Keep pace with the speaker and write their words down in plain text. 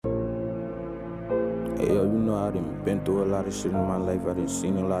Hey yo, you know I done been through a lot of shit in my life. I done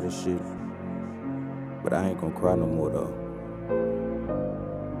seen a lot of shit. But I ain't gonna cry no more though.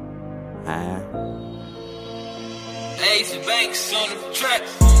 Ace Banks on the track.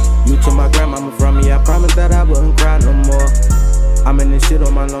 You took my grandmama from me, I promised that I wouldn't cry no more. I'm in this shit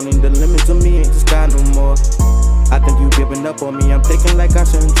on my own, the limit to me ain't the sky no more. I think you giving up on me, I'm thinking like I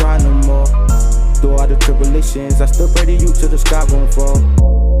shouldn't try no more. Through all the tribulations, I still pray to you till the sky won't fall.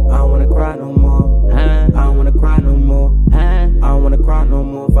 I don't wanna cry no more, I don't wanna cry no more, I don't wanna cry no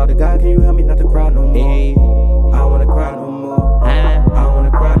more. Father God, can you help me not to cry no more? I don't wanna cry no more, I don't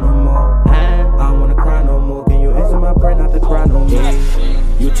wanna cry no more, I don't wanna cry no more. Can you answer my prayer not to cry no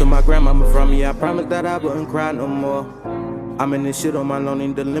more? You took my grandmama from me, I promised that I wouldn't cry no more. I'm in this shit on my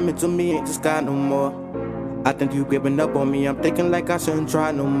own, the limit to me ain't the sky no more. I think you giving up on me, I'm thinking like I shouldn't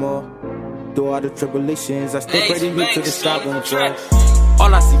try no more. Through all the tribulations, I still pray to you till the sky won't fall.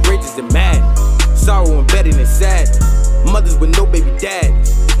 All I see rages and madness, sorrow embedded in sadness. Mothers with no baby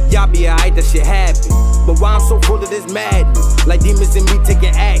daddies, y'all be alright, that shit happen. But why I'm so full of this madness, like demons in me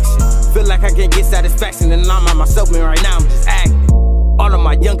taking action. Feel like I can't get satisfaction and I'm on myself, man, right now I'm just acting. All of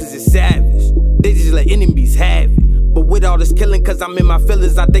my youngers is savage, they just let enemies have it. But with all this killing, cause I'm in my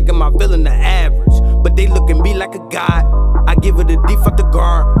feelings, I think I'm feeling the average. But they look at me like a god, I give it a D for the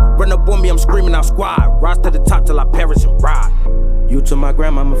guard. Run up on me, I'm screaming out squad, rise to the top till I perish and ride. You took my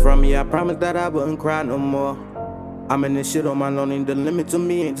grandmama from me, I promised that I wouldn't cry no more. I'm in this shit on my own, the limit to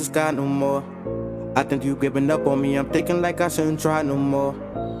me ain't the sky no more. I think you giving up on me, I'm thinking like I shouldn't try no more.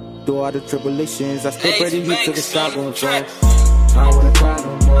 Through all the tribulations, I still pray to you till the sky won't fall. I don't wanna cry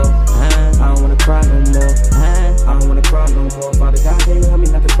no more, I don't wanna cry no more, I don't wanna cry no more. Father God, can you help me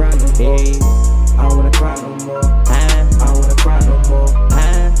not to cry no more? I don't wanna cry no more, I don't wanna cry no more,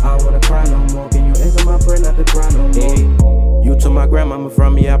 I don't wanna cry no more. Can you answer my prayer not to cry no more? You took my grandmama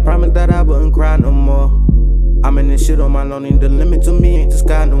from me, I promised that I wouldn't cry no more. I'm in this shit on my own, the limit to me ain't the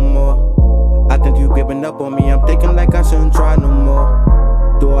sky no more. I think you giving up on me, I'm thinking like I shouldn't try no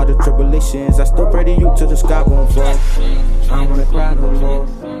more. Through all the tribulations, I still pray to you till the sky won't fall. I don't wanna cry no more,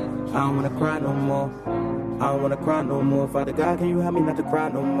 I don't wanna cry no more, I don't wanna cry no more. Father God, can you help me not to cry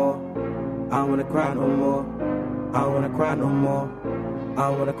no more? I don't wanna cry no more, I don't wanna cry no more, I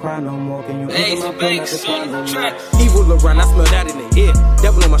don't wanna cry no more. Can you answer my prayer not to cry no more? Evil around, I smell that in the air.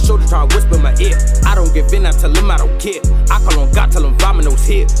 Devil on my shoulder trying to whisper in my ear. I don't give in, I tell him I don't care. I call on God, tell him Vomino's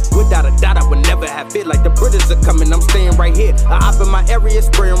here. Without a doubt, I would never have fear. Like the British are coming, I'm staying right here. I hop in my area,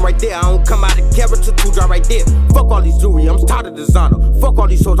 spraying right there. I don't come out of character, too dry right there. Fuck all these jewelry, I'm tired of designer. Fuck all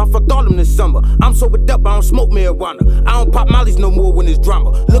these hoes, I fucked all them this summer. I'm sobered up, I don't smoke marijuana. I don't pop mollies no more when it's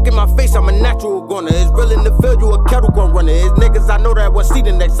drama. Look at my face, I'm a natural goner. It's real in the field, you a kettle gun runner. It's niggas I know that will see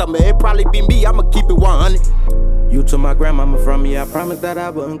the next summer. It probably be me, I'ma keep it 100. You took my grandmama from me, I promised that I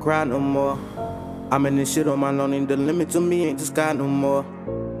wouldn't cry no more. I'm in this shit on my own, the limit to me ain't the sky no more.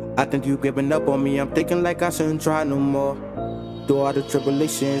 I think you giving up on me, I'm thinking like I shouldn't try no more. Through all the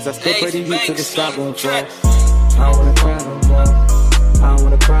tribulations, I still pray to you till the sky won't fall. I don't wanna cry no more, I don't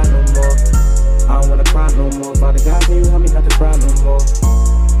wanna cry no more, I don't wanna cry no more. Father God, can you help me not to cry no more?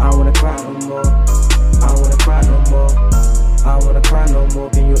 I don't wanna cry no more,